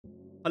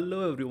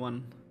Hello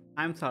everyone,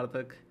 I'm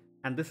Sarthak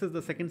and this is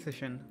the second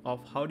session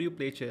of how do you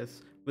play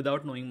chess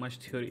without knowing much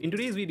theory. In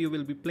today's video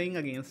we'll be playing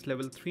against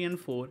level 3 and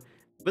 4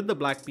 with the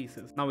black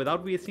pieces. Now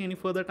without wasting any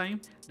further time,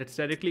 let's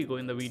directly go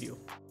in the video.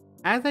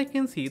 As I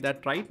can see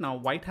that right now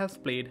white has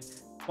played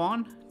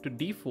pawn to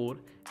d4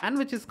 and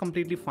which is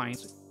completely fine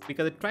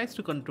because it tries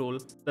to control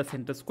the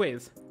center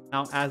squares.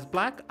 Now as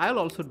black, I'll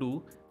also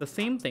do the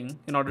same thing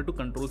in order to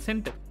control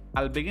center.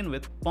 I'll begin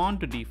with pawn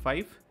to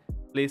d5,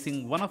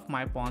 placing one of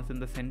my pawns in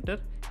the center,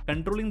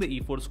 controlling the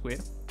e4 square.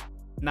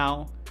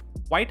 Now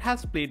white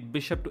has played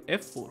bishop to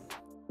f4.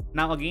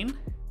 Now again,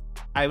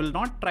 I will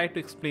not try to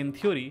explain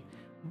theory,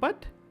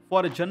 but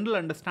for a general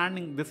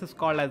understanding, this is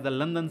called as the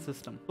London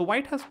system. So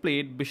white has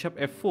played bishop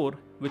f4,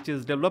 which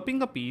is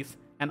developing a piece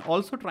and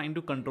also trying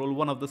to control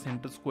one of the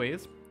center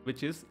squares,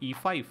 which is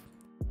e5.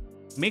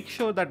 Make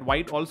sure that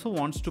white also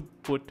wants to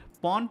put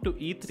pawn to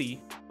e3,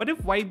 but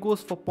if white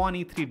goes for pawn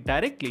e3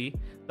 directly,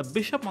 the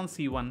bishop on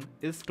c1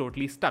 is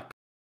totally stuck.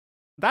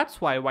 That's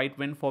why white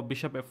went for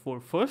bishop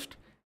f4 first,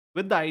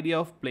 with the idea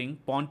of playing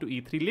pawn to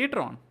e3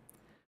 later on.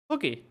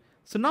 Okay,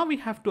 so now we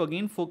have to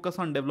again focus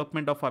on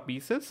development of our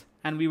pieces,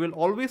 and we will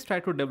always try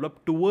to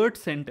develop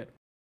towards center.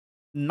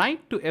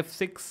 Knight to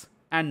f6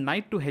 and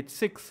knight to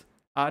h6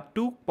 are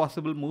two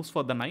possible moves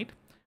for the knight,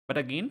 but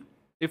again,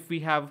 if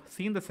we have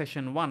seen the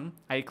session 1,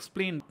 I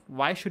explained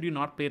why should you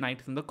not play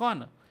knights in the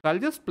corner. So I'll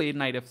just play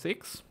knight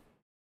f6.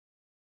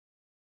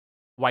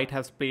 White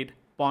has played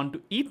pawn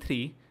to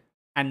e3,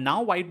 and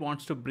now white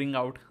wants to bring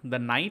out the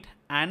knight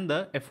and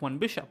the f1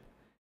 bishop.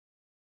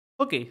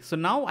 Okay, so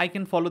now I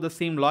can follow the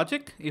same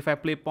logic. If I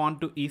play pawn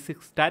to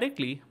e6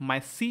 directly, my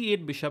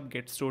c8 bishop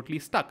gets totally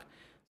stuck.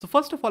 So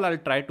first of all, I'll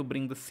try to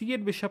bring the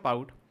c8 bishop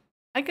out.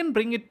 I can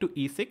bring it to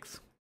e6,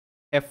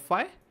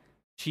 f5,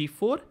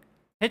 g4,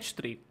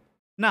 h3.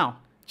 Now,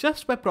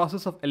 just by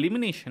process of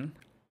elimination,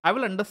 I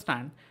will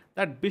understand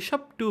that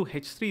bishop to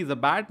h3 is a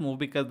bad move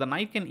because the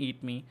knight can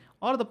eat me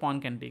or the pawn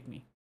can take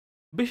me.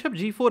 Bishop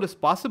g4 is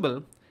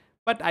possible,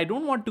 but I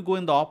don't want to go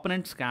in the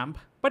opponent's camp,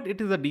 but it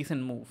is a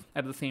decent move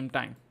at the same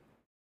time.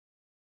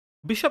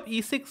 Bishop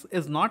e6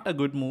 is not a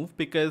good move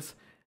because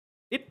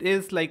it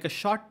is like a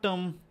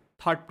short-term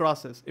thought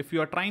process. If you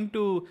are trying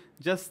to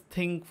just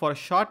think for a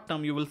short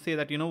term, you will say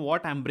that, you know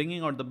what, I'm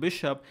bringing out the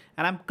bishop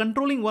and I'm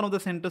controlling one of the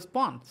center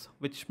pawns,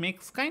 which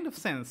makes kind of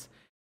sense.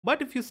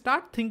 But if you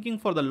start thinking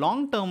for the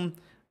long-term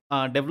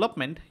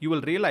development, you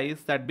will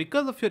realize that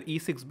because of your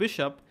e6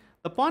 bishop,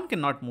 the pawn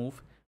cannot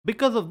move.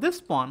 Because of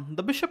this pawn,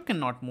 the bishop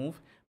cannot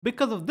move.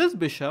 Because of this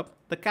bishop,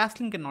 the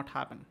castling cannot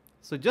happen.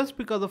 So just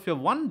because of your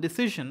one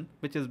decision,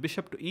 which is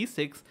bishop to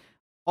e6,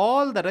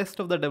 all the rest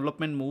of the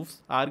development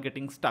moves are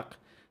getting stuck.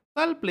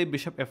 So I'll play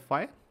bishop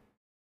f5.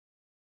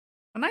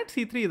 Knight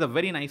c3 is a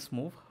very nice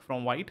move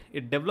from white.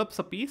 It develops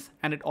a piece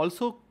and it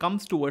also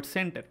comes towards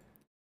center.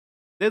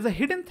 There's a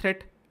hidden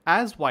threat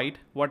as white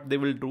what they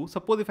will do.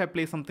 Suppose if I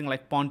play something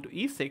like pawn to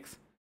e6,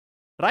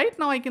 right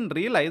now I can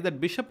realize that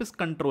bishop is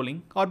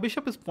controlling or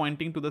bishop is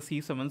pointing to the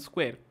c7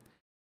 square.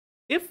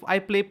 If I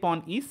play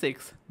pawn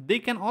e6, they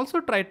can also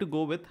try to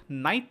go with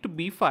knight to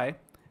b5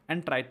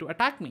 and try to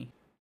attack me,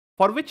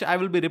 for which I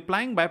will be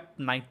replying by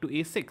knight to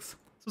a6.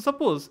 So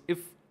suppose if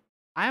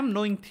I am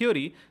knowing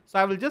theory, so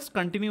I will just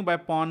continue by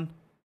pawn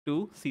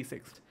to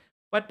c6.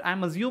 But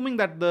I'm assuming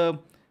that the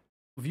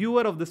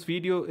viewer of this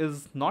video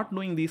is not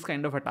knowing these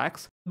kind of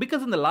attacks,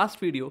 because in the last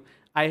video,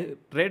 I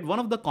read one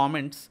of the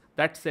comments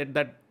that said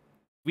that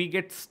we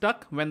get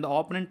stuck when the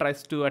opponent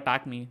tries to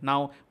attack me.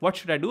 Now, what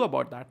should I do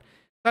about that?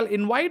 I'll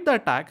invite the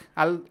attack.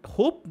 I'll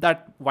hope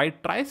that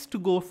white tries to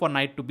go for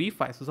knight to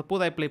b5. So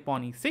suppose I play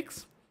pawn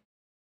e6,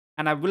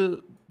 and I will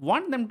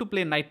want them to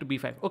play knight to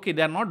b5. Okay,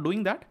 they are not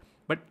doing that.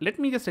 But let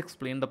me just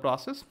explain the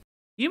process.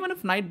 Even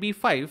if knight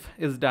b5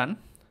 is done,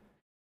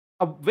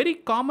 a very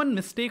common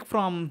mistake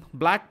from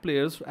black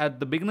players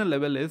at the beginner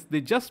level is they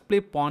just play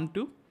pawn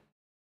to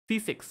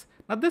c6.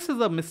 Now this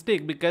is a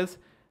mistake because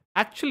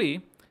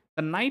actually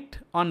the knight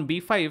on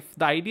b5,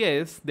 the idea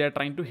is they are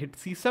trying to hit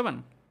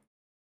c7.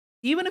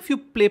 Even if you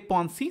play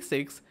pawn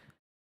c6,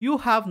 you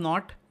have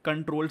not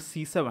controlled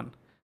c7.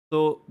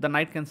 So the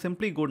knight can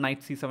simply go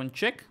knight c7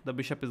 check. The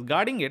bishop is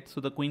guarding it, so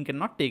the queen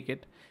cannot take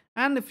it.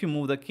 And if you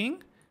move the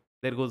king,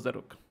 there goes the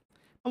rook.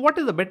 Now, what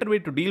is the better way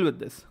to deal with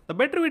this? The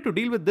better way to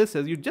deal with this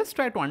is you just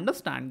try to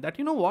understand that,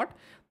 you know what,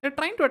 they're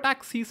trying to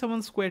attack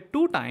c7 square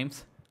 2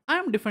 times. I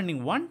am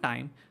defending 1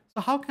 time.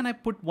 So how can I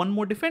put one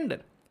more defender?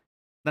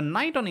 The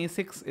knight on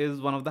a6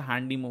 is one of the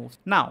handy moves.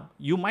 Now,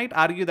 you might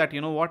argue that, you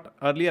know what,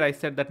 earlier I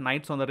said that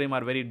knights on the rim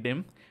are very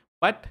dim.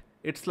 But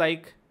it's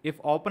like if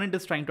opponent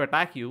is trying to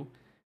attack you,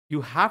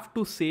 you have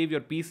to save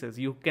your pieces.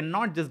 You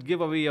cannot just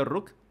give away your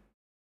rook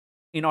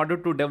in order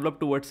to develop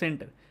towards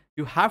center.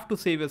 You have to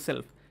save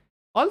yourself.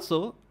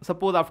 Also,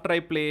 suppose if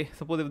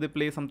they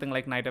play something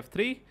like knight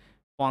f3,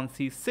 pawn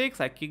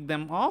c6, I kick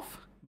them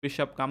off,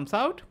 bishop comes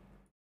out,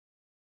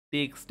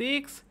 takes,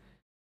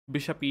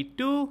 bishop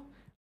e2.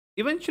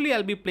 Eventually,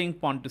 I'll be playing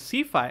pawn to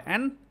c5,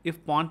 and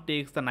if pawn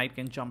takes, the knight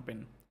can jump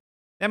in.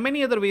 There are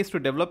many other ways to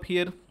develop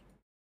here.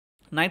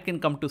 Knight can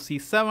come to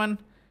c7,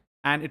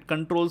 and it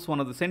controls one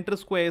of the center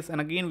squares,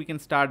 and again we can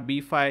start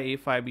b5,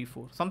 a5,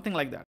 b4, something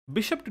like that.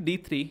 Bishop to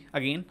d3,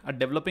 again a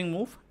developing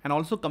move and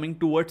also coming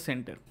towards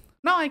center.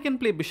 Now I can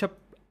play bishop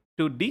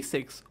to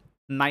d6,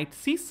 knight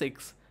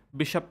c6,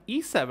 bishop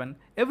e7,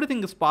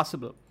 everything is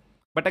possible.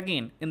 But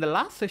again, in the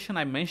last session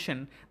I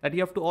mentioned that you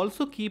have to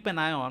also keep an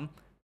eye on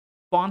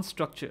pawn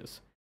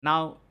structures.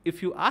 Now,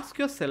 if you ask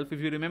yourself, if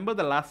you remember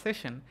the last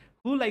session,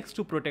 who likes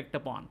to protect a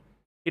pawn?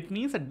 It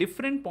means a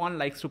different pawn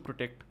likes to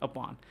protect a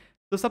pawn.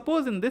 So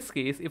suppose in this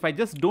case, if I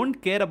just don't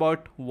care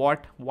about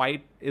what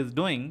white is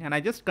doing and I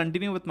just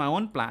continue with my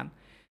own plan,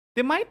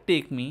 they might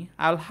take me,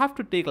 I'll have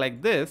to take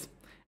like this,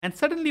 and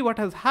suddenly what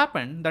has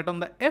happened that on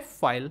the F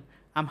file,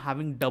 I'm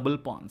having double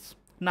pawns.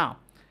 Now,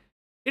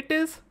 it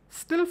is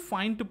still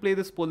fine to play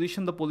this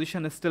position. The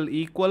position is still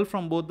equal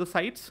from both the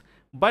sides,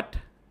 but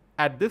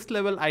at this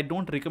level, I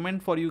don't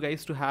recommend for you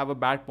guys to have a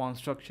bad pawn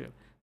structure.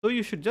 So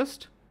you should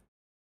just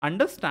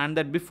understand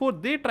that before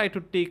they try to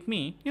take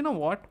me, you know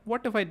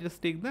what if I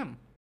just take them?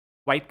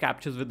 White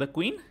captures with the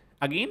queen.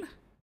 Again,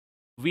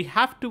 we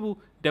have to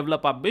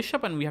develop our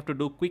bishop and we have to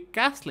do quick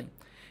castling.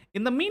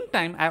 In the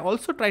meantime, I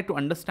also try to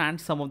understand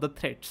some of the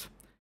threats.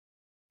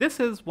 This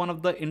is one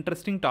of the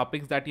interesting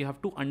topics that you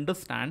have to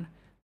understand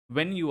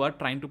when you are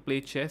trying to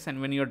play chess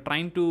and when you're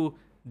trying to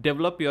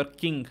develop your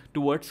king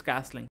towards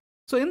castling.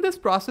 So in this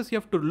process, you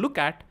have to look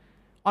at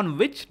on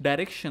which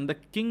direction the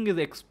king is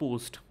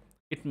exposed.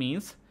 It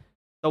means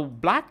the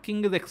black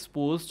king is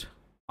exposed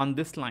on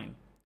this line,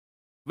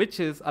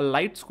 which is a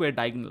light square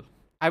diagonal.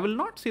 I will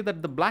not say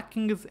that the black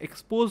king is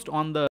exposed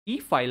on the E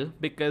file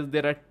because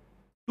there are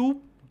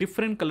two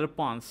different color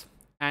pawns.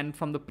 And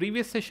from the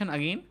previous session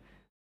again,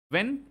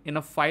 when in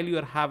a file you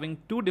are having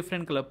two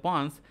different color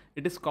pawns,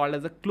 it is called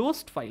as a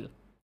closed file.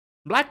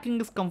 Black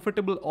king is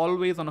comfortable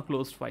always on a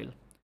closed file.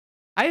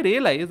 I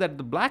realize that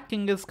the black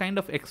king is kind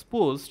of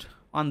exposed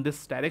on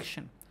this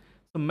direction.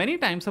 So many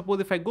times, suppose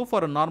if I go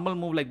for a normal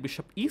move like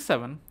bishop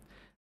e7,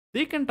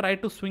 they can try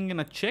to swing in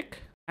a check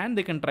and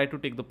they can try to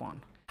take the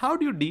pawn. How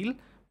do you deal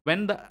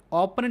when the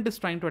opponent is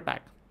trying to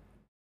attack?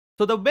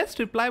 So the best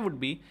reply would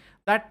be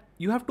that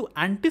you have to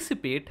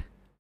anticipate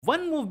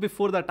one move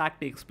before the attack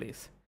takes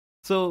place.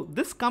 So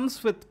this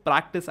comes with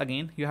practice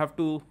again. You have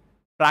to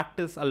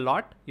practice a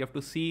lot. You have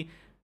to see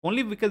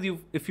only because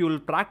if you will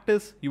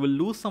practice, you will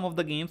lose some of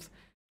the games.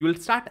 You will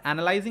start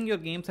analyzing your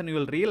games and you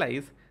will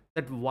realize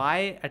that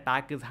why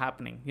attack is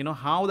happening,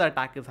 how the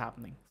attack is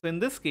happening. So in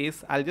this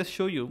case, I'll just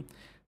show you.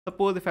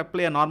 Suppose if I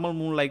play a normal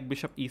move like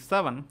bishop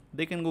e7,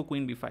 they can go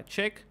queen b5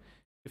 check.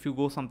 If you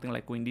go something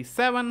like queen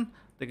d7,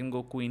 they can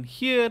go queen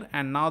here,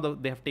 and now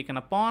they have taken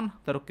a pawn,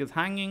 the rook is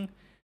hanging.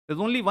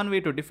 There's only one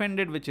way to defend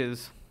it, which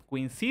is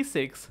queen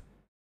c6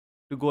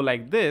 to go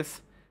like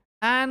this,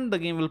 and the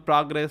game will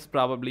progress.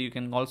 Probably you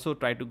can also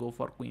try to go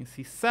for queen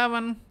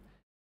c7,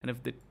 and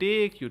if they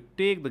take, you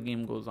take, the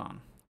game goes on.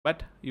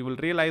 But you will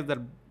realize that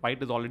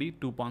white is already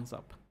 2 pawns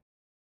up.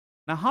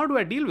 Now, how do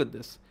I deal with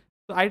this?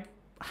 So I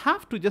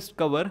have to just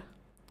cover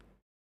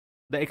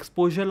the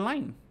exposure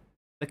line.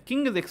 The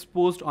king is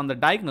exposed on the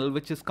diagonal,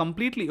 which is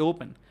completely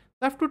open.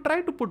 So I have to try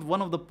to put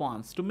one of the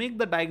pawns to make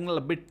the diagonal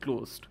a bit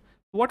closed.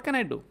 So what can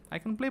I do? I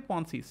can play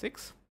pawn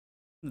c6.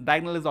 The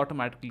diagonal is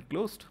automatically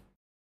closed.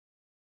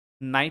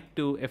 Knight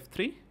to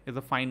f3 is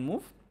a fine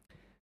move.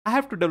 I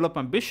have to develop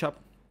my bishop.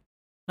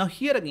 Now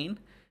here again,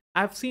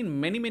 I have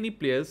seen many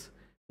players.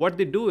 What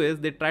they do is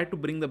they try to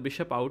bring the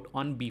bishop out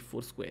on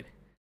b4 square.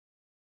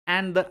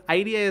 And the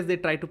idea is they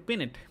try to pin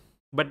it.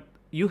 But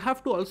you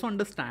have to also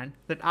understand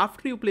that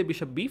after you play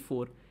bishop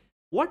b4,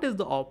 what is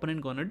the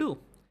opponent going to do?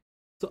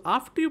 So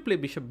after you play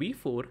bishop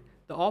b4,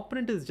 the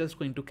opponent is just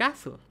going to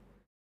castle.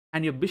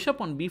 And your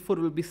bishop on b4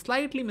 will be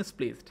slightly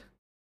misplaced.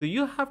 So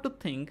you have to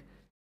think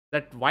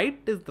that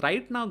white is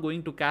right now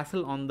going to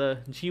castle on the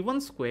g1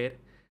 square.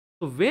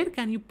 So where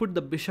can you put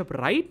the bishop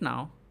right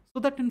now so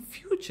that in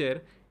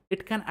future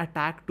it can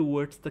attack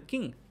towards the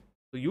king?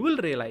 So you will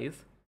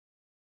realize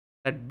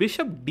that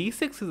bishop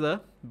d6 is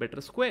a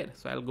better square.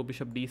 So I'll go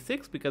bishop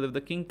d6 because if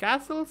the king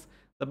castles,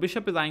 the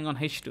bishop is eyeing on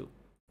h2.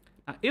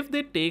 Now if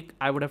they take,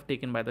 I would have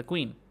taken by the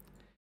queen.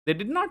 They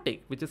did not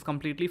take, which is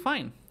completely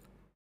fine.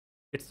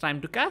 It's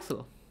time to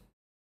castle.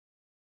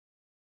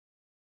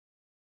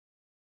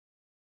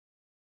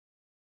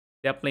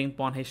 They are playing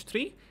pawn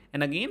h3,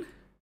 and again,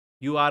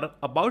 you are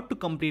about to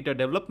complete a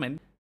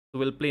development. So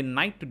we'll play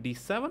knight to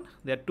d7.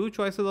 There are two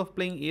choices of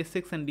playing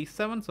a6 and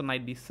d7. So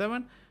knight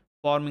d7,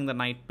 forming the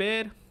knight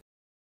pair.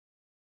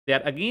 They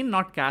are again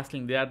not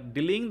castling. They are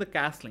delaying the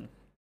castling.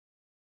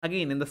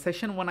 Again, in the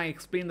session 1, I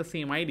explained the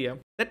same idea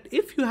that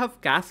if you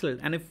have castled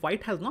and if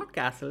white has not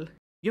castled,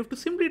 you have to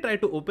simply try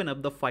to open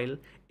up the file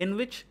in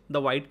which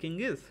the white king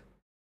is.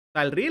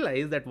 So I'll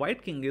realize that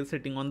white king is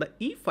sitting on the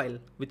E file,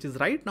 which is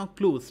right now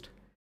closed.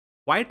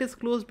 White is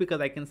closed because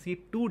I can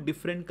see two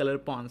different color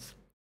pawns.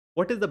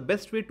 What is the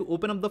best way to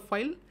open up the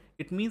file?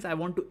 It means I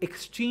want to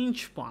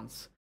exchange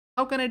pawns.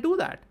 How can I do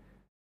that?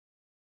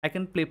 I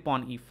can play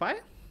pawn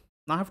e5.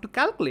 Now I have to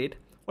calculate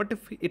what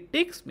if it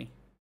takes me.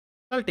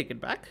 I'll take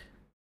it back.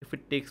 If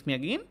it takes me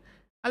again,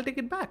 I'll take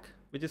it back,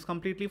 which is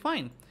completely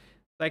fine.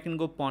 So I can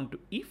go pawn to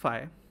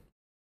e5,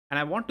 and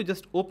I want to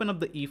just open up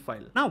the e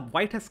file. Now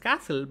white has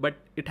castled, but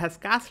it has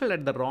castled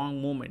at the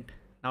wrong moment.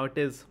 Now it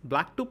is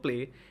black to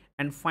play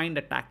and find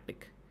a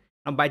tactic.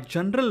 Now by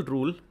general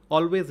rule,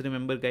 always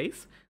remember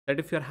guys, that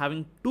if you're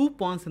having two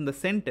pawns in the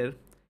center,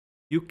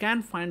 you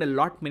can find a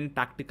lot many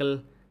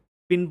tactical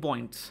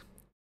pinpoints.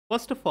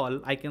 First of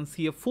all, I can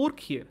see a fork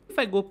here. If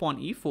I go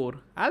pawn e4,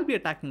 I'll be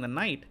attacking the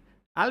knight,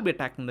 I'll be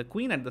attacking the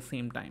queen at the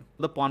same time.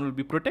 The pawn will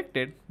be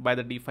protected by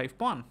the d5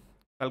 pawn.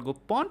 I'll go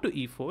pawn to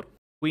e4,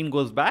 queen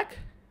goes back,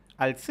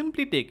 I'll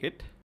simply take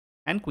it,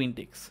 and queen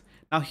takes.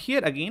 Now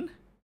here again,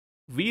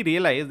 we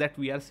realize that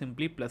we are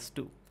simply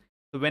 +2.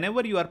 So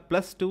whenever you are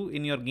 +2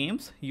 in your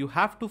games, you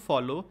have to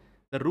follow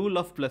the rule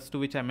of +2,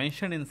 which I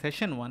mentioned in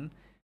session 1.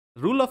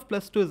 Rule of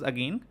 +2 is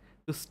again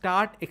to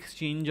start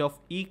exchange of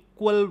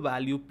equal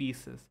value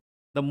pieces.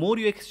 The more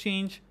you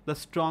exchange, the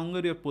stronger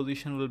your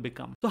position will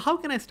become. So how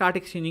can I start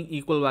exchanging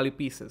equal value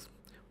pieces?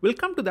 We'll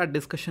come to that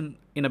discussion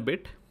in a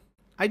bit.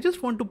 I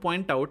just want to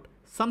point out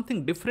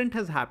something different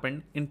has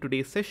happened in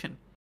today's session.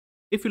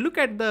 If you look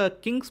at the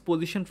king's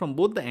position from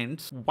both the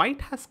ends, white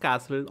has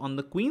castled on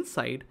the queen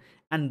side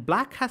and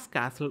black has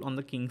castled on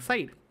the king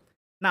side.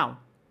 Now,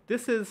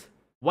 this is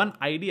one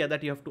idea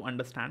that you have to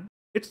understand.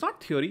 It's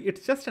not theory,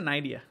 it's just an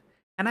idea.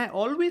 And I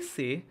always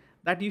say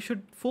that you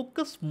should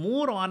focus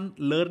more on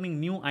learning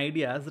new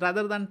ideas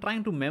rather than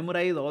trying to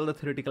memorize all the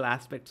theoretical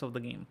aspects of the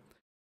game.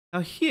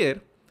 Now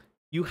here,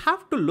 you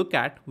have to look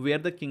at where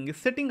the king is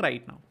sitting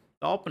right now,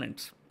 the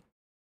opponents.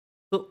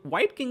 So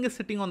white king is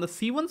sitting on the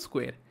c1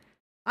 square.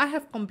 I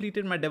have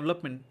completed my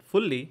development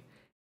fully.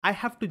 I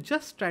have to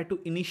just try to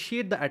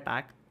initiate the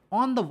attack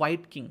on the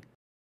white king.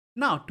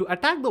 Now to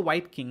attack the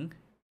white king,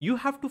 you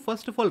have to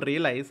first of all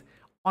realize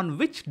on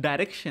which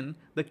direction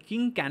the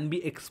king can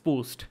be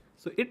exposed.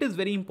 So it is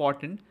very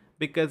important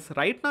because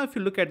right now if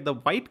you look at the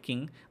white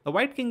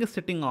king is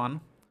sitting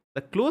on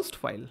the closed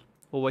file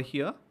over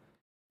here.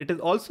 It is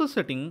also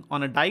sitting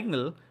on a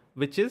diagonal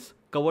which is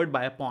covered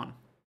by a pawn.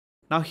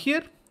 Now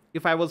here,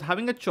 if I was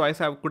having a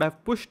choice, I could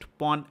have pushed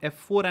pawn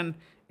f4 and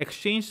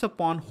exchanged the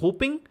pawn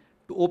hoping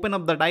to open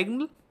up the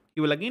diagonal.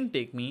 He will again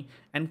take me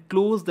and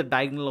close the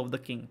diagonal of the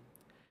king,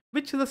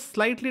 which is a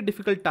slightly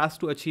difficult task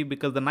to achieve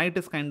because the knight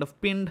is kind of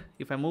pinned.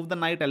 If I move the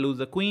knight, I lose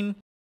the queen.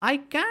 I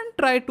can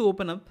try to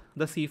open up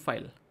the c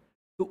file.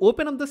 To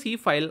open up the c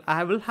file,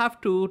 I will have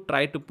to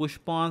try to push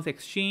pawns,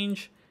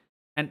 exchange,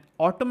 and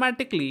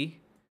automatically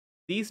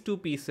these two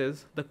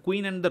pieces, the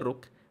queen and the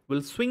rook,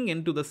 will swing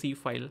into the c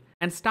file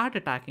and start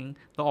attacking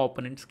the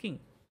opponent's king.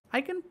 I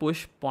can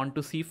push pawn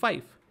to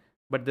c5,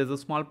 but there's a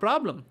small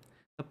problem.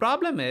 The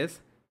problem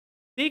is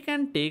they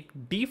can take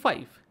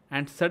d5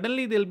 and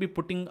suddenly they'll be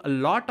putting a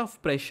lot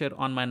of pressure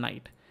on my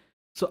knight.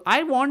 So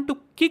I want to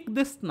kick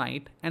this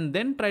knight and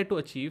then try to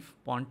achieve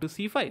pawn to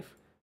c5.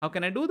 How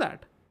can I do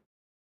that?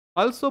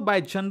 Also,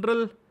 by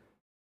general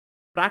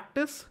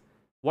practice,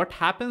 what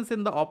happens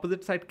in the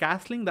opposite side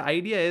castling, the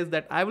idea is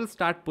that I will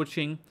start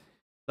pushing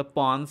the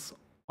pawns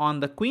on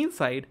the queen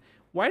side,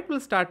 white will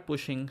start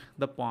pushing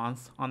the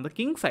pawns on the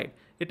king side.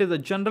 It is a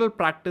general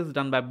practice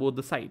done by both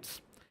the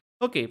sides.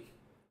 Okay,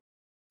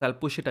 so I'll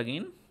push it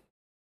again.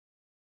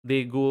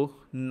 They go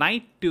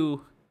knight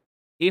to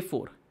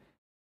a4.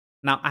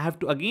 Now I have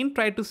to again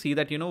try to see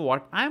that, you know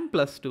what, I am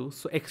 +2,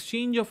 so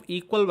exchange of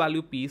equal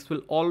value piece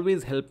will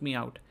always help me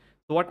out.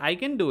 So what I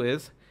can do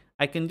is,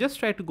 I can just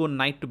try to go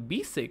knight to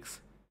b6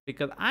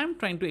 because I am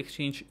trying to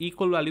exchange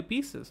equal value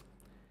pieces.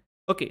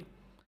 Okay,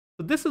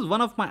 so this is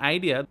one of my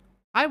idea.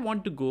 I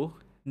want to go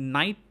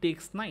knight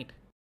takes knight.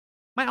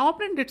 My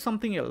opponent did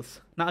something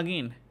else. Now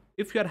again,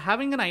 if you are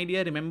having an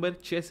idea, remember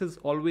chess is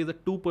always a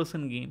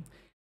two-person game.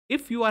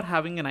 If you are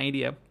having an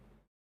idea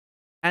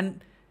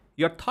and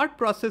your thought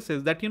process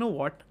is that, you know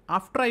what,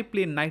 after I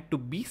play knight to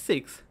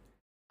b6,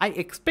 I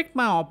expect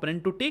my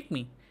opponent to take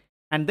me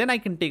and then I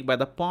can take by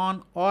the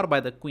pawn or by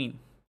the queen,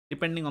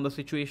 depending on the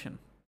situation.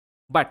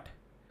 But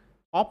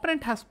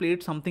opponent has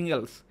played something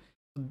else.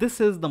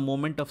 This is the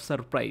moment of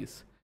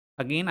surprise.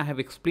 Again, I have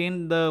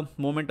explained the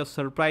moment of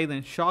surprise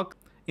and shock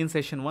in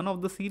session 1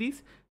 of the series.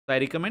 So I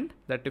recommend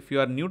that if you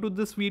are new to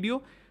this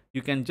video,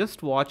 you can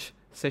just watch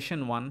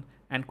session 1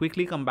 and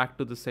quickly come back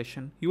to this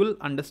session. You will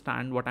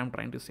understand what I'm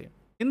trying to say.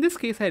 In this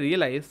case, I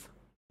realize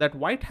that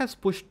white has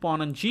pushed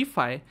pawn on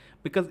g5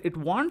 because it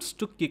wants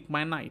to kick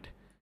my knight.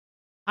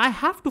 I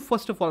have to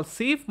first of all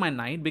save my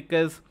knight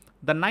because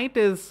the knight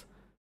is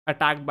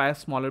attacked by a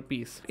smaller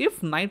piece.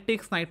 If knight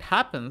takes knight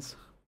happens,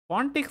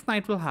 pawn takes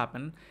knight will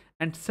happen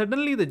and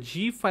suddenly the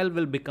g file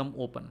will become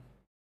open.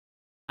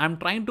 I'm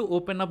trying to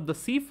open up the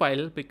c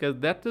file because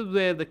that is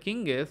where the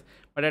king is,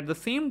 but at the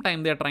same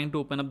time they are trying to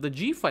open up the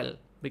g file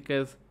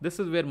because this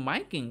is where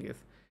my king is.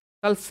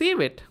 I'll save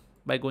it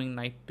by going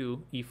knight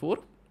to e4.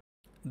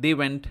 They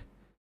went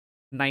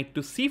knight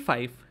to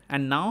c5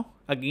 and now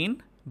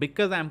again,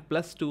 because I'm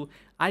 +2,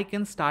 I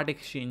can start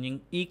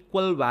exchanging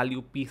equal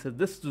value pieces.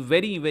 This is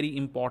very, very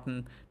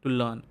important to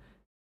learn.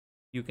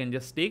 You can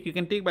just take, you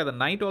can take by the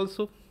knight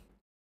also.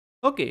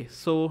 Okay,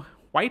 so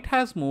white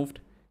has moved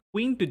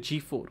queen to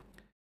g4.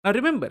 Now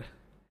remember,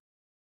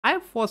 I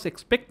was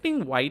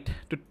expecting white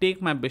to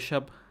take my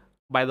bishop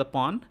by the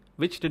pawn,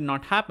 which did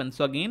not happen.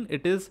 So again,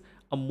 it is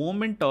a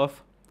moment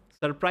of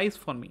surprise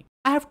for me.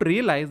 I have to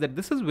realize that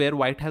this is where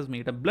white has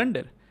made a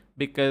blunder,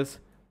 because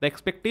the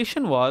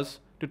expectation was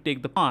to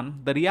take the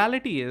pawn. The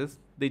reality is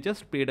they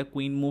just played a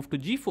queen move to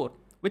g4,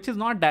 which is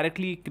not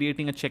directly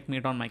creating a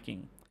checkmate on my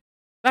king.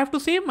 So I have to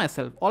save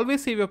myself.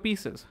 Always save your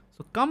pieces.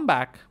 So come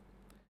back.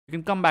 You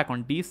can come back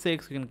on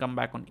d6, you can come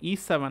back on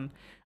e7.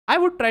 I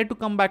would try to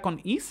come back on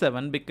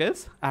e7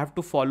 because I have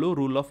to follow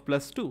rule of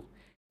 +2.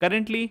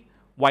 Currently,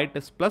 white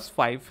is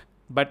 +5,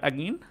 but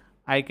again,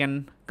 I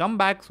can come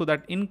back so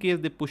that in case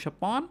they push a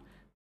pawn,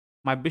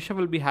 my bishop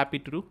will be happy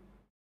to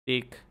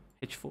take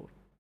h4.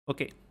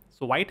 Okay,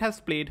 so white has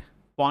played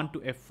pawn to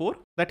f4.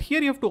 That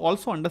here you have to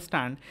also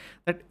understand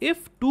that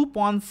if two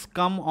pawns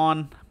come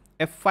on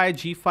f5,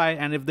 g5,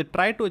 and if they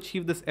try to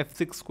achieve this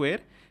f6 square,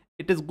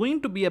 it is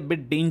going to be a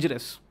bit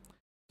dangerous.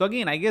 So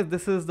again, I guess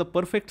this is the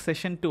perfect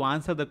session to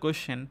answer the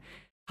question,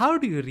 how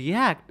do you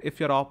react if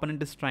your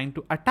opponent is trying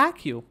to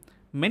attack you?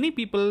 Many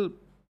people,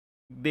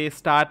 they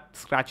start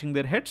scratching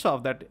their heads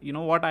off that, you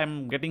know what,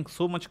 I'm getting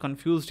so much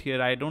confused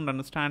here. I don't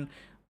understand.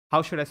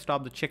 How should I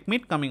stop the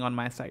checkmate coming on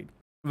my side?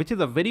 Which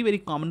is a very, very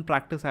common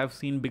practice I've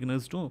seen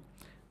beginners do.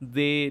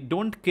 They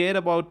don't care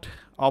about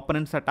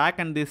opponent's attack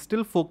and they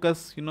still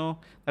focus,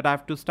 that I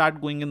have to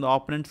start going in the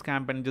opponent's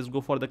camp and just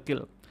go for the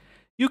kill.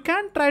 You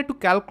can try to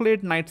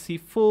calculate knight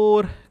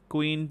c4,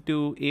 queen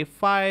to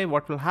a5,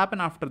 what will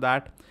happen after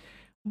that.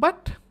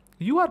 But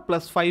you are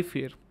 +5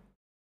 here.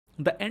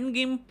 The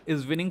endgame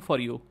is winning for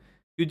you.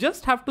 You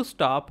just have to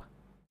stop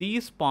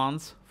these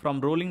pawns from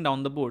rolling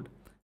down the board.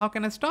 How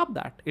can I stop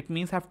that? It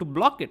means I have to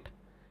block it.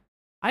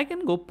 I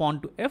can go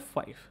pawn to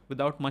f5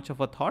 without much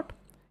of a thought.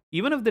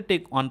 Even if they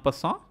take en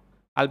passant,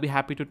 I'll be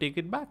happy to take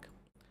it back.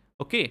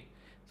 Okay,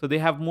 so they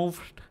have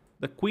moved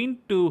the queen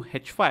to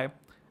h5.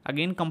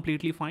 Again,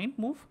 completely fine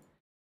move.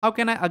 How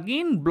can I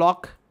again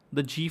block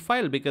the g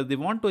file? Because they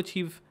want to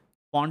achieve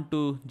pawn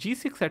to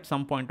g6 at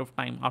some point of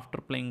time after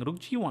playing rook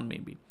g1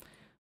 maybe.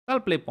 I'll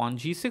play pawn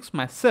g6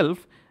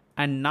 myself,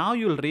 and now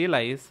you'll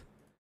realize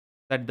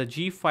that the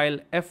g file,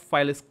 f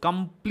file is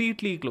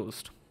completely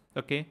closed.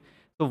 Okay,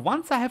 so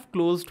once I have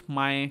closed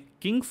my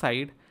king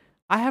side,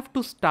 I have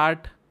to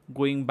start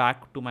going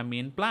back to my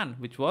main plan,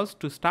 which was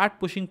to start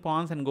pushing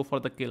pawns and go for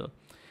the kill.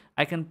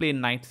 I can play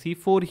knight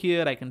c4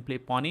 here, I can play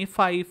pawn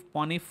a5,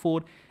 pawn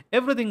a4,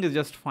 everything is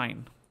just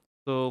fine.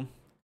 So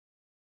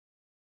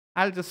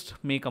I'll just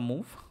make a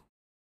move.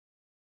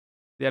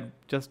 They are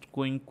just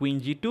going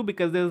queen g2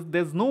 because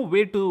there's no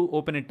way to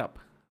open it up.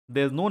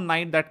 There's no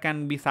knight that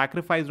can be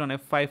sacrificed on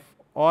f5,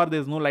 or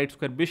there's no light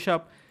square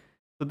bishop.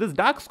 So this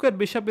dark square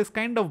bishop is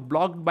kind of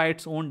blocked by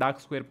its own dark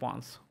square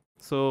pawns.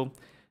 So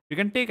you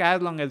can take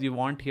as long as you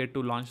want here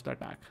to launch the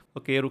attack.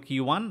 Okay, rook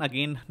e1,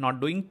 again not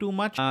doing too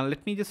much.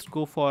 Let me just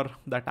go for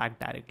the attack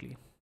directly.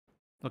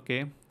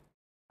 Okay,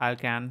 I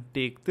can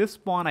take this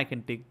pawn, I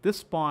can take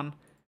this pawn.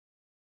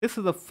 This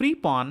is a free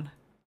pawn.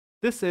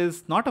 This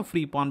is not a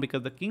free pawn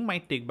because the king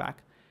might take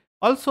back.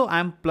 Also,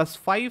 I'm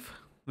 +5,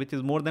 which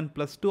is more than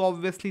 +2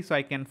 obviously, so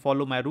I can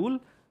follow my rule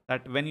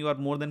that when you are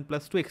more than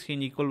 +2,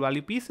 exchange equal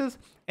value pieces.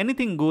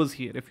 Anything goes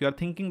here. If you are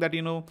thinking that,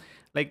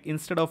 like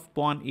instead of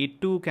pawn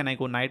a2, can I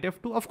go knight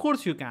f2? Of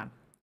course you can.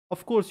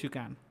 Of course you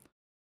can.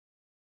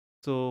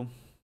 So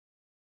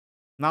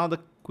now the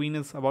queen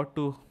is about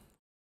to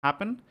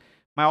happen.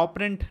 My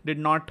opponent did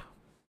not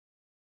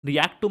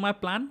react to my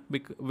plan,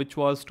 which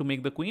was to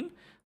make the queen.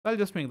 So I'll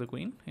just make the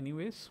queen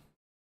anyways.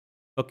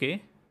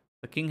 Okay,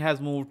 the king has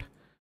moved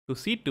to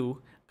c2.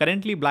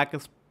 Currently black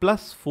is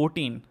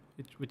 +14,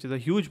 which is a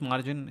huge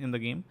margin in the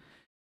game.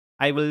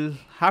 I will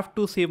have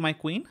to save my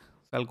queen.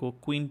 So I'll go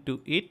queen to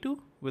a2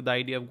 with the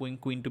idea of going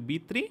queen to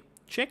b3,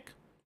 check.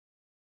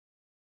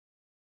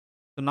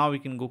 So now we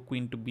can go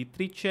queen to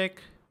b3,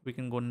 check. We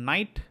can go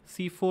knight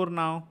c4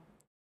 now.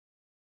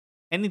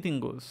 Anything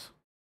goes.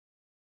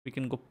 We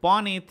can go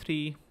pawn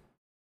a3,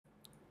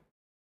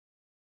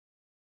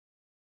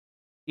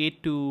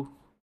 a2,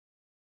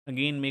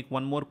 again make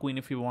one more queen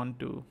if you want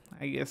to.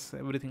 I guess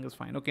everything is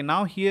fine. Okay,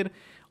 now here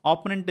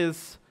opponent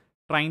is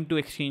trying to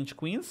exchange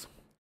queens.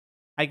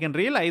 I can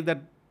realize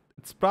that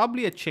it's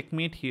probably a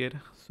checkmate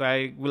here. So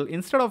I will,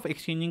 instead of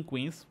exchanging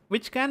queens,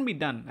 which can be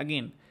done,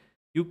 again,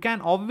 you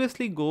can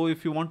obviously go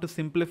if you want to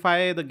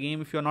simplify the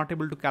game, if you're not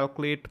able to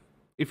calculate,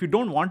 if you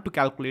don't want to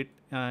calculate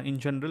in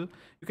general,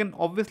 you can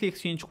obviously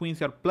exchange queens.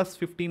 You're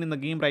 +15 in the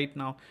game right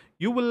now.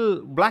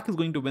 Black is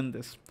going to win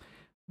this.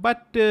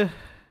 But if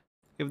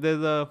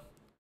there's a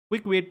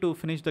quick way to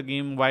finish the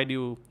game, why do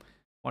you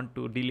want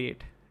to delay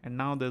it? And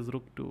now there's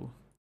rook to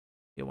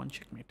a1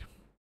 checkmate.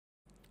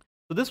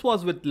 So this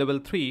was with level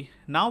 3.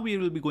 Now we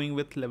will be going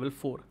with level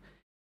 4.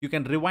 You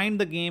can rewind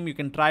the game, you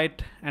can try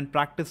it and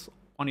practice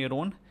on your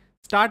own.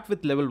 Start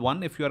with level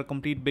 1 if you are a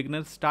complete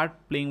beginner. Start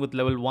playing with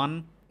level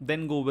 1,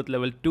 then go with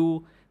level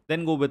 2,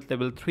 then go with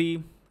level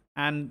 3.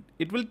 And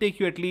it will take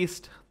you at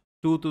least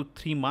 2 to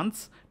 3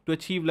 months to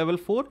achieve level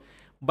 4.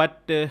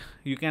 But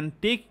you can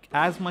take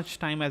as much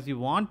time as you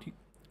want.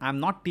 I'm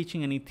not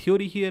teaching any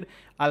theory here.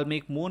 I'll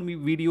make more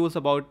videos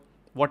about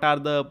what are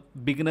the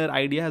beginner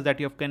ideas that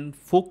you can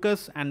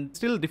focus and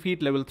still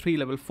defeat level 3,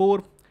 level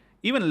 4,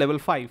 even level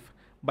 5.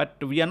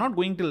 But we are not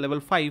going till level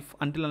 5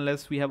 until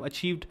unless we have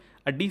achieved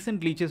a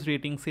decent Lichess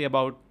rating, say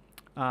about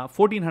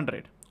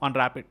 1400 on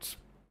rapids.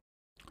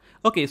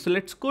 Okay, so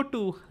let's go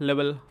to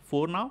level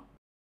 4 now.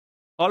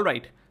 All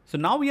right, so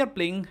now we are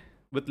playing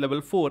with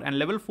level 4, and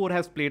level 4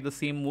 has played the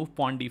same move,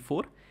 pawn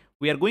d4.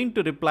 We are going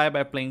to reply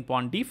by playing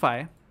pawn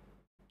d5,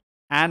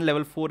 and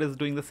level 4 is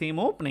doing the same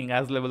opening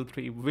as level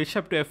 3,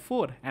 bishop to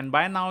f4. And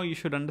by now you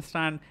should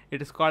understand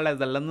it is called as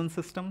the London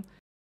system.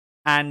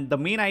 And the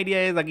main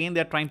idea is, again,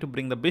 they're trying to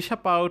bring the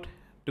bishop out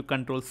to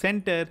control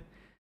center.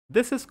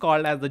 This is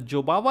called as the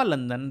Jobawa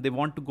London. They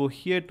want to go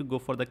here to go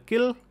for the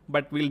kill,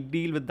 but we'll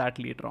deal with that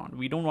later on.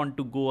 We don't want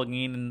to go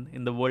again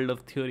in the world of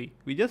theory.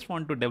 We just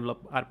want to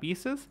develop our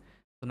pieces.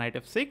 So knight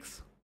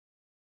f6,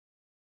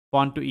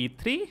 pawn to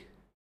e3.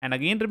 And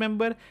again,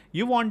 remember,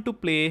 you want to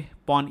play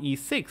pawn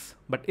e6,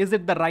 but is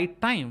it the right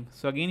time?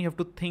 So again, you have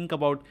to think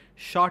about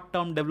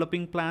short-term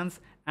developing plans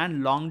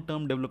and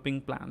long-term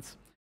developing plans.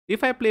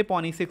 If I play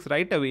pawn e6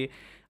 right away,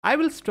 I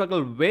will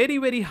struggle very,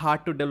 very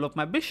hard to develop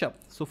my bishop.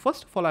 So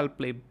first of all, I'll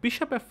play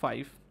bishop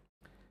f5,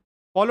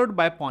 followed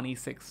by pawn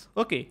e6.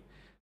 Okay,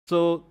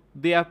 so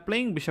they are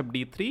playing bishop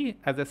d3.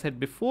 As I said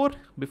before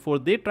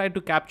they try to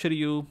capture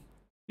you,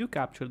 you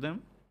capture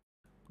them.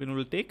 Queen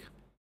will take.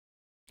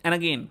 And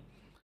again,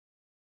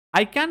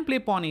 I can play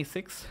pawn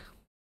e6,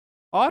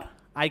 or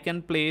I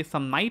can play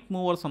some knight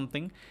move or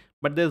something.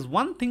 But there's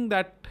one thing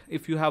that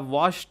if you have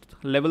watched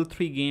level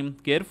 3 game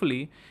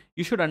carefully,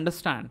 you should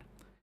understand.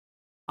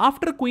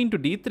 After queen to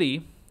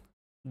d3,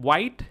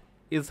 white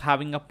is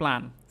having a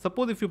plan.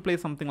 Suppose if you play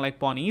something like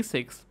pawn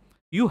e6,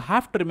 you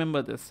have to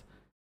remember this.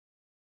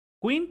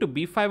 Queen to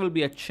b5 will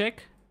be a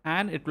check,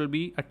 and it will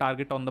be a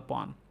target on the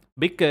pawn,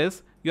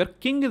 because your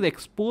king is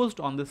exposed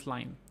on this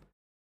line.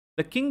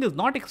 The king is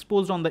not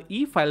exposed on the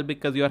e file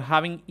because you are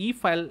having e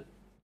file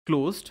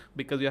closed,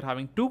 because you are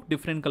having two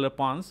different color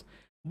pawns,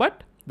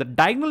 but the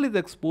diagonal is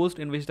exposed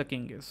in which the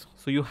king is.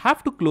 So you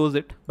have to close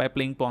it by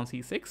playing pawn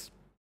c6,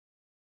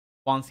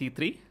 pawn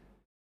c3.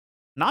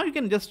 Now you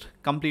can just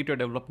complete your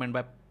development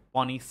by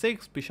pawn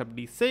e6, bishop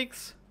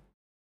d6,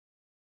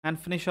 and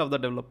finish off the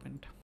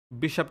development.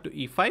 Bishop to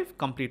e5,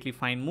 completely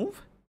fine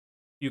move.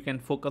 You can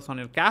focus on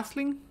your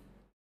castling.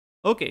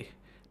 Okay,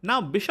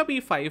 now bishop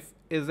e5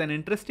 is an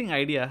interesting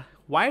idea.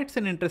 Why it's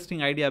an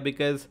interesting idea?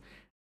 Because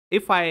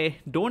if I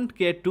don't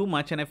care too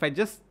much and if I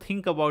just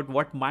think about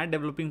what my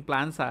developing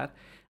plans are,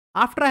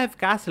 after I have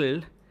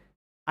castled,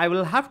 I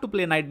will have to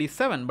play knight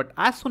d7. But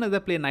as soon as I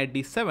play knight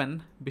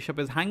d7, bishop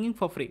is hanging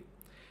for free.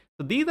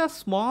 So these are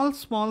small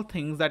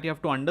things that you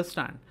have to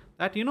understand.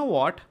 That, you know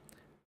what,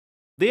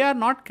 they are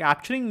not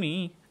capturing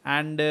me,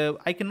 and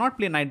I cannot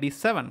play knight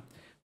d7.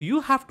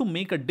 You have to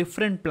make a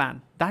different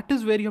plan. That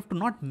is where you have to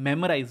not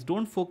memorize.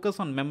 Don't focus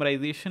on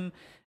memorization,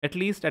 at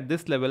least at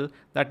this level,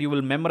 that you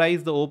will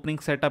memorize the opening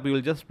setup. You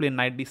will just play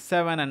knight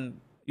d7 and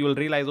you will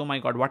realize, oh my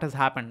god, what has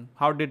happened?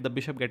 How did the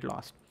bishop get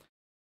lost?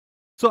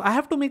 So I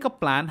have to make a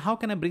plan. How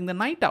can I bring the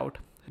knight out?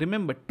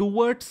 Remember,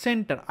 towards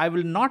center, I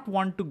will not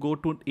want to go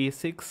to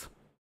a6.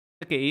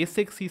 Okay,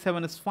 a6,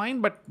 c7 is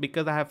fine, but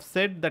because I have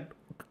said that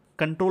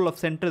control of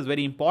center is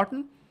very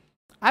important,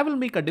 I will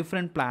make a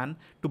different plan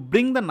to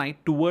bring the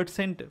knight towards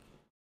center.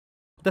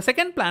 The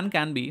second plan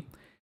can be,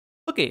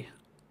 okay,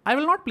 I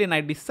will not play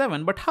knight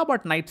d7, but how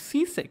about knight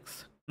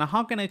c6? Now,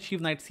 how can I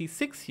achieve knight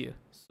c6 here?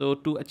 So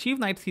to achieve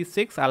knight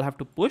c6, I'll have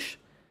to push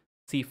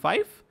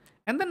c5,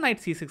 and then knight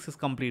c6 is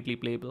completely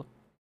playable.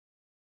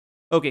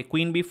 Okay,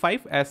 queen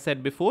b5, as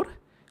said before,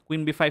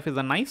 queen b5 is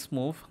a nice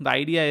move. The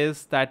idea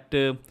is that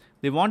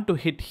they want to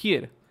hit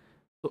here.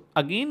 So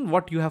again,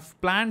 what you have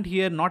planned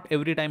here, not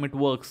every time it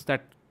works.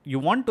 That you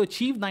want to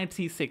achieve knight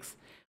c6,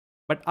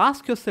 but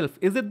ask yourself,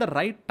 is it the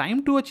right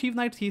time to achieve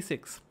knight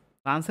c6?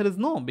 The answer is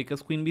no,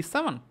 because queen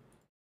b7.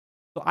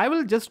 So I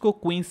will just go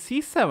queen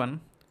c7,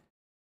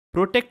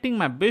 protecting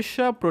my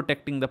bishop,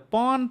 protecting the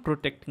pawn,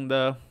 protecting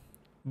the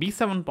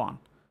b7 pawn.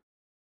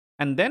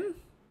 And then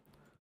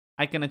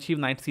I can achieve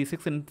knight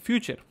c6 in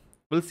future.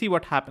 We'll see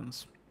what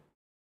happens.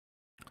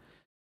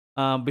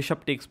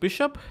 Bishop takes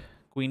bishop,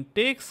 queen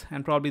takes,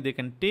 and probably they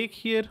can take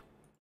here.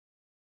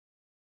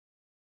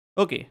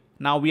 Okay,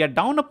 now we are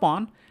down a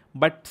pawn,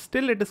 but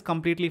still it is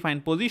completely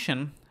fine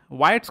position.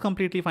 Why it's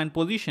completely fine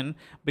position?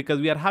 Because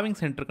we are having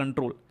center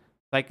control.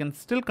 So I can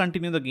still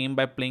continue the game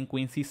by playing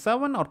queen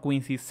c7 or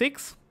queen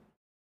c6.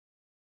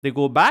 They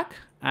go back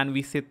and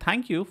we say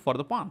thank you for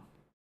the pawn.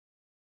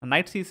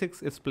 Knight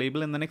c6 is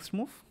playable in the next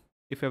move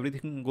if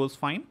everything goes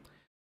fine.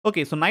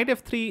 Okay, so knight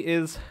f3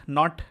 is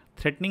not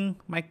threatening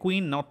my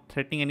queen, not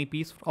threatening any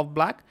piece of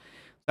black.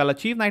 So I'll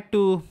achieve knight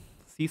to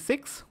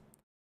c6,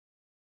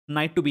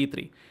 knight to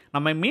b3. Now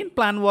my main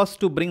plan was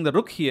to bring the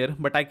rook here,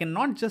 but I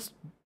cannot just,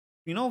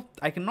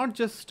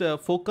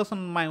 focus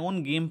on my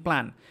own game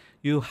plan.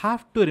 You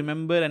have to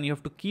remember, and you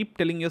have to keep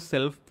telling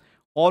yourself,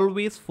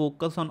 always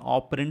focus on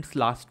opponent's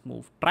last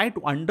move. Try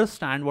to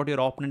understand what your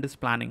opponent is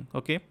planning.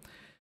 Okay,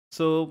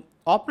 so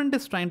opponent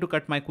is trying to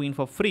cut my queen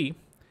for free.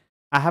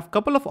 I have a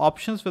couple of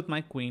options with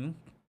my queen.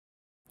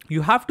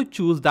 You have to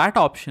choose that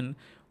option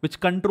which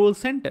controls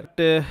center.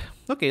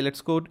 Okay,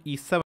 let's go to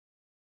e7.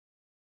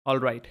 All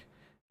right.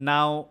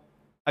 Now,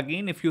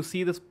 again, if you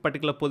see this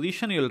particular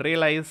position, you'll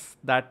realize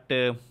that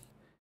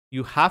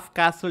you have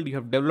castled, you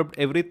have developed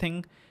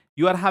everything.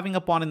 You are having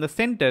a pawn in the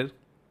center.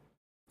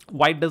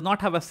 White does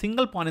not have a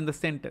single pawn in the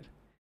center.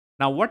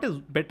 Now, what is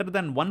better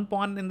than one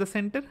pawn in the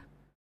center?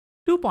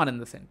 Two pawn in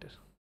the center.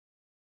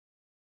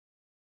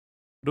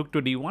 Rook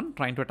to d1,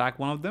 trying to attack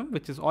one of them,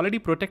 which is already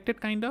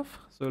protected kind of.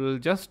 So we'll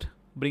just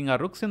bring our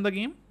rooks in the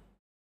game.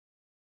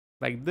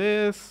 Like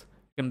this.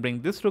 You can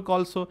bring this rook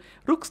also.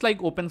 Rooks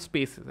like open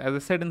spaces, as I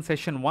said in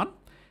session 1.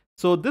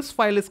 So this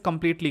file is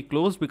completely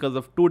closed because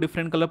of two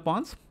different color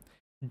pawns.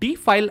 D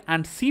file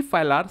and C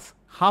file are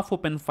half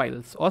open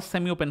files or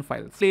semi-open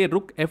files. Play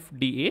rook f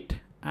d8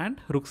 and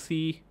rook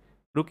a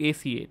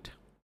c8.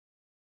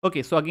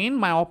 Okay, so again,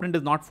 my opponent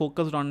is not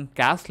focused on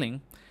castling.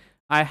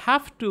 I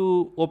have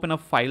to open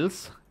up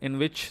files in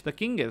which the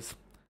king is.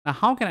 Now,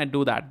 how can I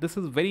do that? This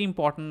is very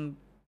important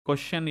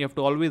question you have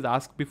to always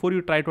ask before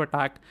you try to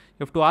attack.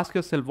 You have to ask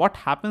yourself, what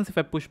happens if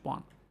I push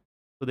pawn?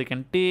 So they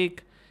can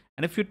take,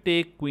 and if you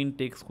take, queen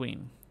takes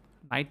queen,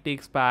 knight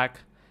takes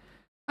back,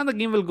 and the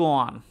game will go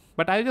on.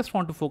 But I just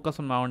want to focus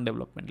on my own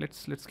development.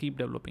 Let's keep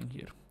developing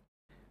here.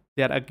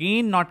 They are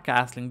again not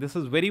castling. This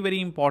is very, very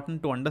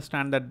important to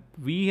understand that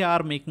we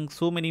are making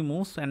so many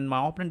moves and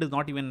my opponent is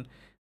not even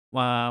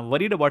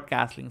worried about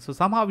castling. So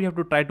somehow we have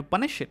to try to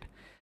punish it.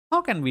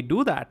 How can we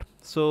do that?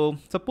 So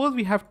suppose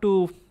we have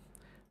to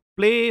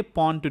play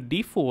pawn to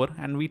d4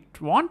 and we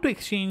want to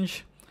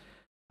exchange,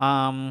 we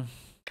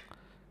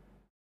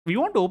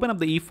want to open up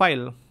the e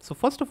file. So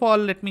first of all,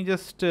 let me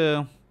just,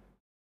 there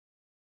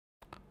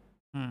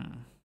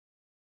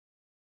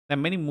are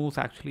many moves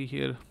actually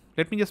here.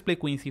 Let me just play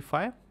queen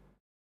c5.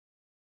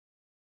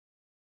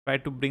 Try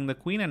to bring the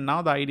queen, and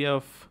now the idea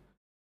of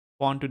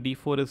pawn to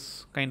d4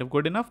 is kind of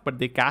good enough, but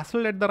they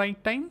castled at the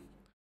right time.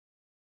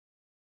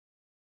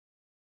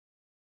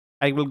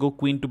 I will go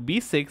queen to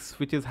b6,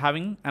 which is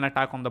having an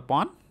attack on the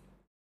pawn.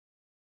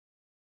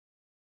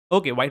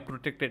 Okay, white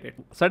protected it.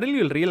 Suddenly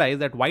you'll realize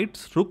that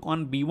white's rook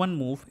on b1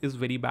 move is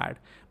very bad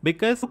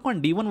because rook on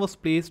d1 was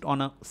placed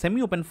on a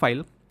semi-open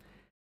file,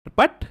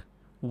 but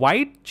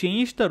white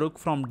changed the rook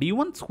from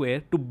d1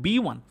 square to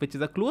b1, which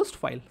is a closed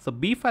file. So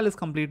b file is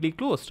completely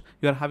closed.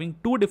 You are having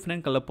two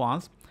different color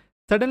pawns.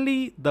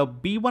 Suddenly the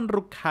b1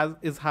 rook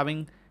is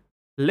having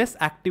less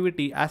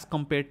activity as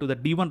compared to the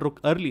d1 rook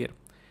earlier.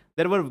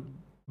 There were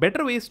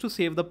better ways to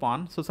save the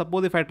pawn. So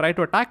suppose if I try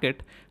to attack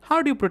it,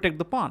 how do you protect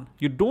the pawn?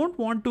 You don't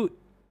want to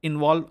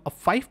involve a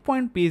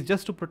 5-point piece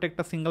just to protect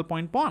a single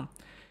point pawn.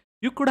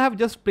 You could have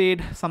just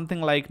played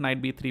something like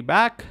knight b3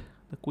 back.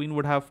 The queen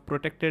would have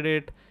protected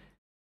it.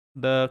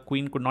 The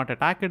queen could not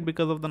attack it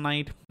because of the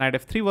knight. Knight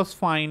f3 was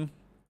fine.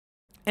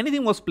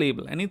 Anything was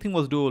playable. Anything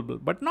was doable,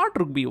 but not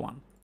rook b1.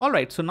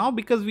 Alright, so now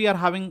because we are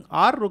having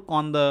our rook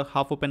on the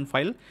half open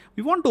file,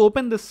 we want to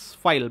open this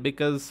file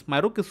because my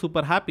rook is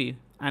super happy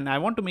and I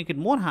want to make it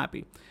more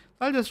happy.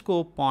 So I'll just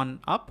go pawn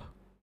up,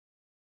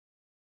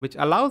 which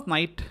allows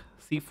knight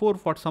c4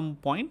 for some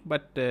point,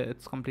 but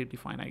it's completely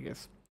fine, I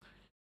guess.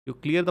 You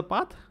clear the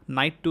path.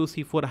 Knight to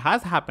c4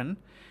 has happened.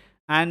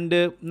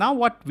 And now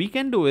what we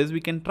can do is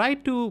we can try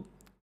to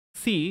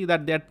see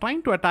that they're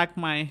trying to attack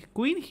my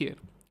queen here.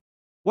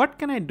 What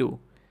can I do?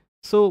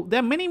 So there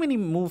are many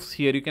moves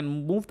here. You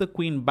can move the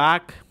queen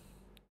back.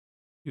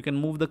 You can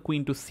move the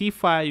queen to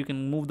c5. You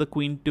can move the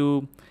queen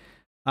to,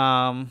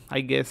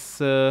 I guess,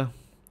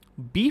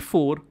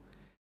 b4.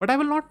 But I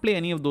will not play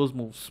any of those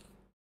moves.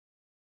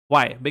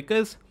 Why?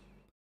 Because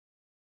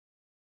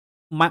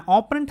my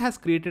opponent has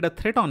created a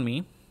threat on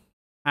me.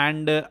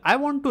 And I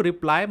want to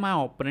reply my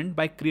opponent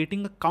by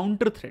creating a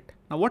counter threat.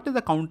 Now, what is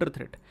a counter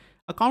threat?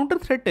 A counter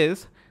threat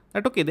is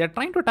that, okay, they are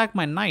trying to attack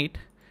my knight.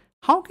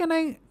 How can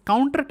I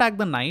counter attack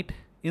the knight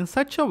in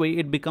such a way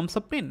it becomes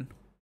a pin?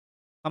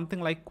 Something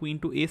like queen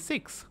to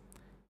a6.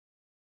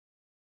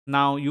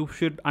 Now, you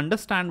should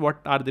understand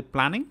what are they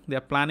planning. They are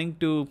planning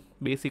to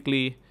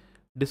basically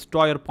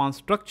destroy your pawn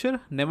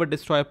structure. Never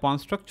destroy a pawn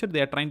structure.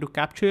 They are trying to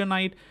capture your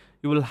knight.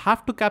 You will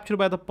have to capture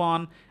by the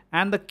pawn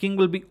and the king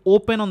will be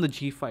open on the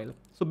g file.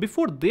 So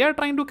before they are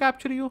trying to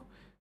capture you,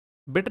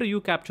 better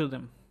you capture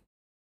them.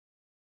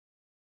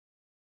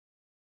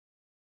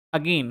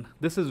 Again,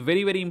 this is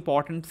very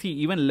important. See,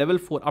 even level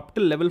 4, up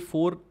till level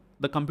 4,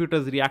 the computer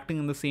is reacting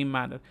in the same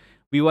manner.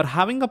 We were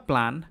having a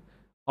plan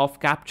of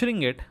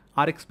capturing it.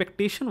 Our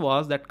expectation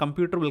was that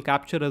computer will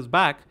capture us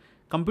back.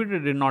 Computer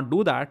did not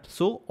do that.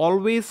 So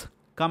always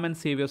come and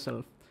save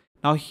yourself.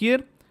 Now here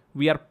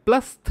we are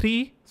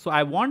 +3. So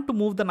I want to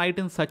move the knight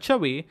in such a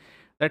way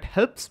that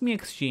helps me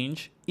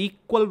exchange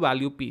equal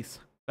value piece.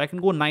 So I can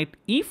go knight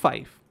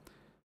e5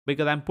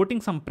 because I'm putting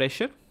some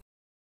pressure.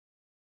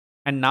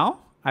 And now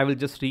I will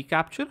just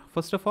recapture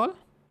first of all.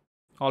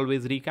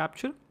 Always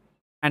recapture.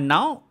 And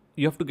now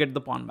you have to get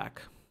the pawn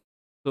back.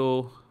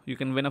 So you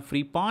can win a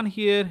free pawn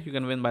here. You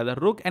can win by the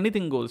rook.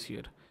 Anything goes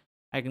here.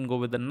 I can go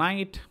with the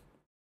knight.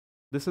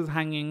 This is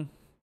hanging.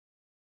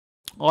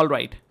 All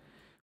right.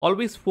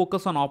 Always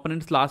focus on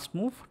opponent's last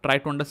move. Try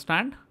to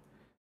understand.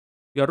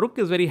 Your rook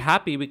is very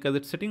happy because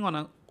it's sitting on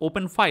an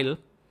open file.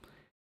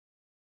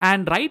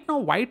 And right now,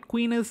 white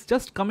queen is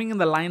just coming in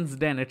the lion's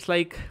den. It's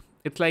like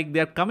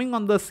they're coming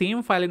on the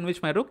same file in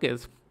which my rook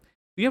is.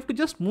 You have to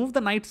just move the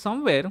knight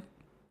somewhere,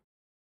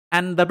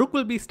 and the rook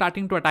will be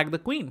starting to attack the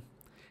queen.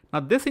 Now,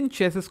 this in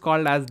chess is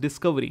called as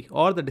discovery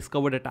or the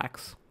discovered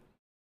attacks.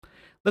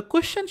 The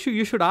question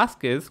you should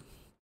ask is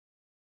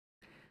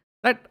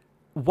that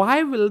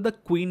why will the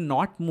queen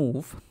not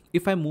move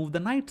if I move the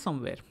knight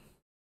somewhere?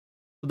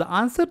 So the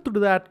answer to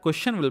that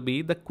question will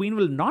be the queen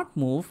will not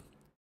move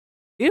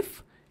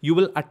if you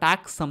will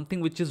attack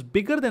something which is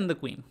bigger than the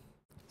queen.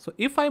 So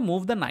if I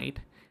move the knight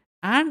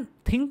and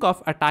think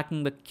of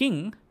attacking the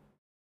king,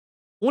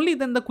 only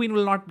then the queen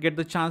will not get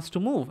the chance to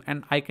move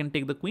and I can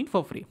take the queen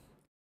for free.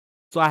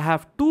 So I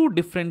have two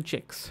different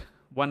checks.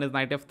 One is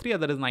knight f3,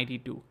 other is knight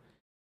e2.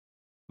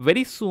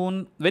 Very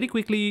soon, very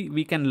quickly,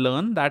 we can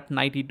learn that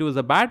knight e2 is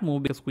a bad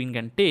move because queen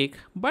can take,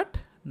 but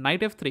knight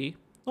f3,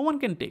 no one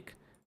can take.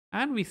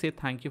 And we say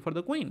thank you for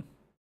the queen.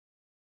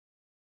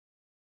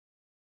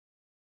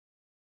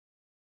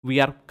 We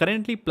are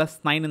currently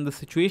 +9 in the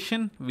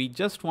situation. We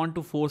just want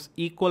to force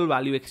equal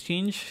value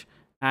exchange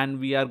and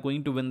we are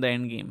going to win the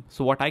endgame.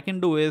 So what I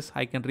can do is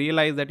I can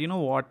realize that, you know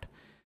what,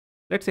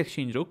 let's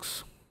exchange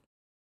rooks.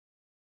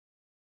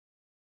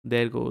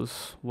 There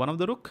goes one of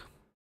the rook.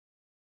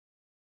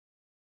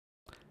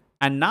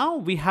 And now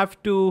we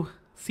have to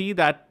see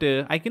that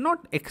I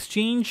cannot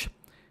exchange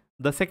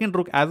the second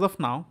rook as of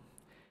now,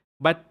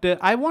 but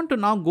I want to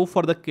now go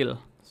for the kill.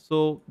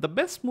 So the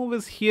best move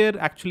is here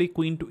actually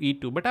queen to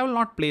e2, but I will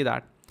not play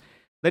that.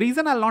 The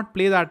reason I'll not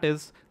play that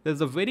is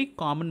there's a very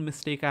common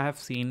mistake I have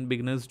seen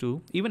beginners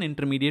do, even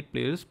intermediate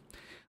players,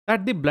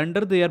 that they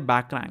blunder their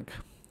back rank.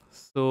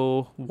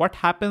 So what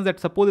happens that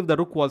suppose if the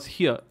rook was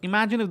here,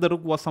 imagine if the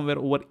rook was somewhere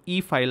over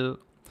e file,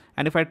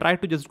 and if I try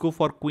to just go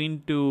for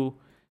queen to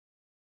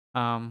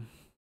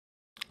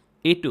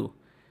a2,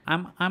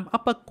 I'm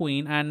up a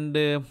queen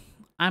and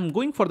I'm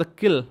going for the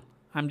kill.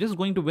 I'm just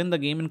going to win the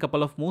game in a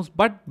couple of moves,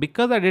 but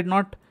because I did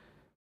not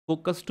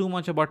focus too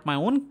much about my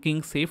own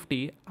king's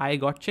safety, I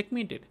got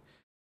checkmated.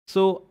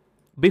 So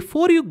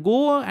before you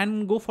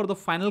go for the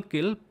final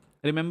kill,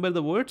 remember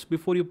the words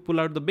before you pull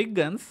out the big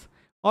guns.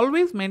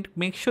 Always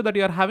make sure that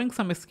you are having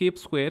some escape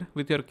square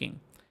with your king.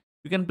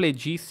 You can play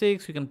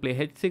g6, you can play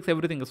h6,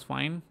 everything is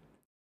fine.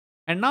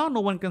 And now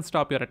no one can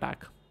stop your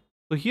attack.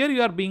 So here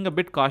you are being a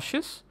bit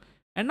cautious.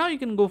 And now you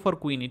can go for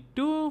queen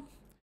e2.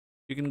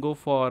 You can go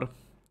for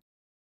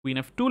queen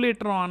f2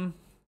 later on.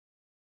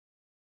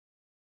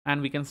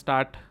 And we can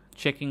start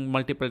checking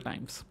multiple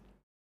times.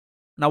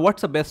 Now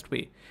what's the best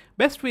way?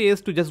 Best way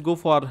is to just go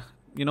for,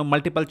 you know,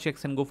 multiple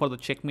checks and go for the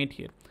checkmate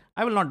here.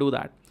 I will not do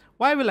that.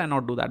 Why will I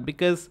not do that?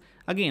 Because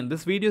again,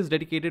 this video is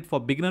dedicated for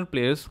beginner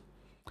players.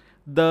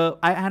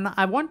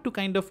 I want to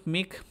kind of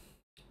make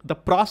the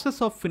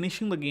process of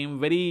finishing the game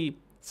very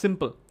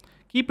simple.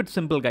 Keep it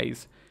simple,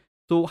 guys.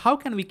 So how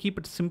can we keep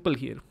it simple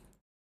here?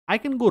 I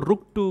can go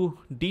rook to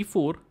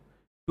d4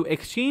 to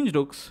exchange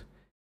rooks.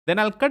 Then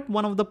I'll cut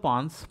one of the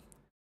pawns,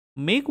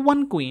 make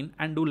one queen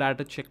and do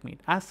ladder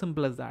checkmate. As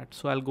simple as that.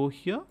 So I'll go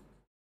here.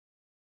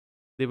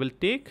 They will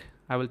take.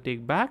 I will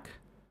take back.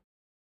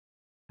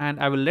 And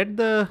I will let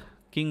the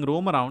king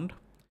roam around.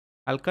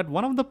 I'll cut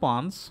one of the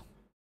pawns.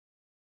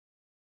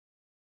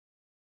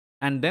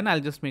 And then I'll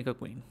just make a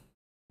queen.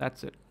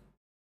 That's it.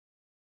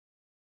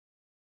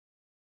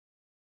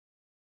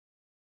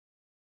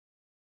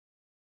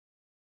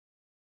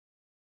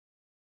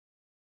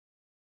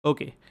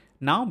 Okay,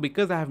 now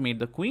because I have made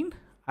the queen,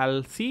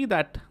 I'll see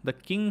that the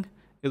king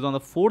is on the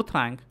 4th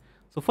rank.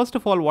 So first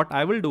of all, what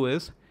I will do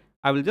is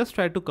I will just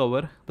try to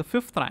cover the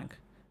 5th rank.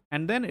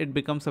 And then it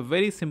becomes a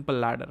very simple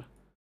ladder.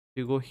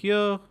 You go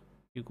here,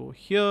 you go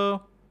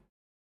here,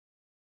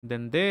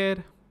 then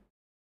there,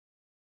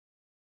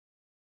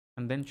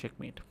 and then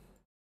checkmate.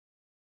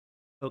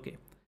 Okay.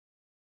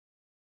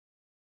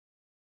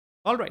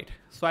 All right.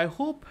 So I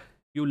hope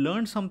you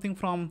learned something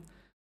from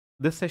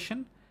this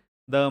session.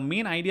 The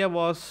main idea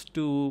was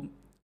to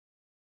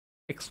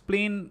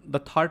explain the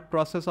thought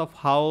process of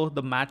how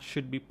the match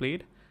should be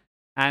played.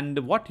 And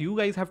what you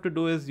guys have to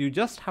do is you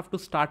just have to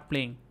start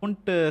playing.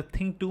 Don't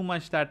think too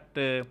much that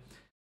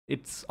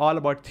it's all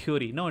about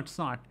theory. No, it's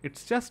not.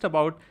 It's just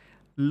about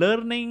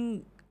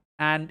learning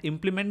and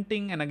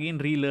implementing and again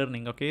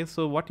relearning. Okay,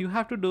 so what you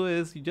have to do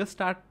is you just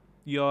start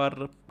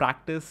your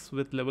practice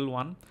with level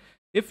 1.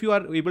 If you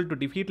are able to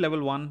defeat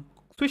level 1,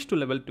 switch to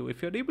level 2.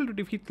 If you're able to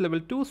defeat level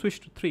 2,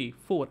 switch to 3,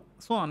 4,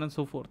 so on and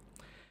so forth.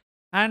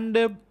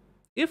 And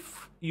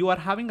if you are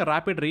having a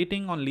rapid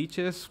rating on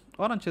Lichess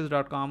or on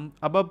chess.com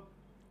above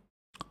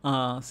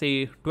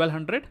say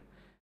 1200,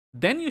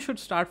 then you should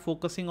start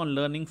focusing on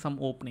learning some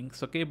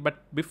openings. Okay,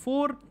 but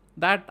before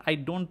that, I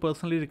don't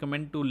personally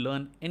recommend to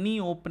learn any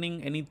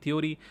opening, any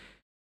theory.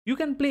 You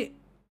can play,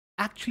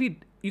 actually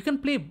you can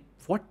play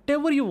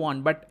whatever you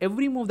want, but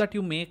every move that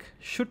you make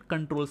should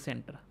control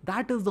center.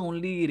 That is the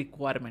only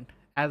requirement,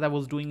 as I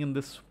was doing in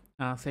this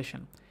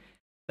session.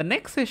 The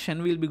next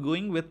session we'll be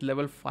going with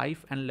level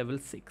 5 and level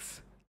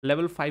 6.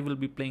 Level 5 will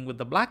be playing with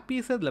the black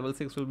pieces, level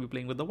 6 will be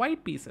playing with the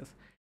white pieces.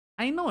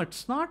 I know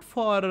it's not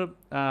for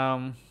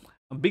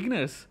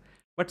beginners,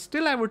 but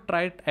still I would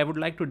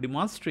like to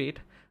demonstrate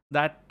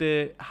that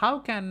how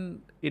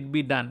can it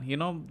be done, you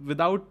know,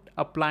 without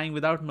applying,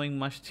 without knowing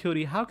much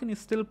theory. How can you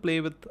still play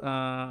with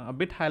a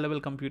bit high level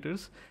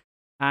computers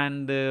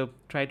and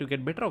try to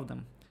get better of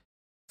them?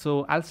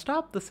 So I'll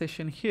stop the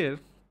session here.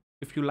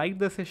 If you like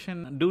the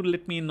session, do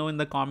let me know in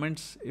the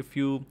comments if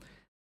you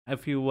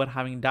were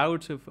having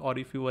doubts, or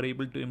if you were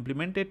able to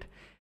implement it.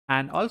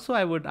 And also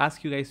I would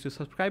ask you guys to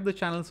subscribe the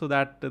channel so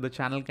that the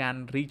channel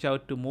can reach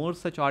out to more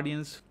such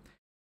audience.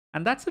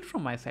 And that's it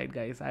from my side,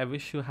 guys. I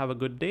wish you have a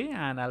good day,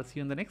 and I'll see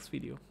you in the next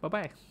video. Bye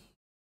bye.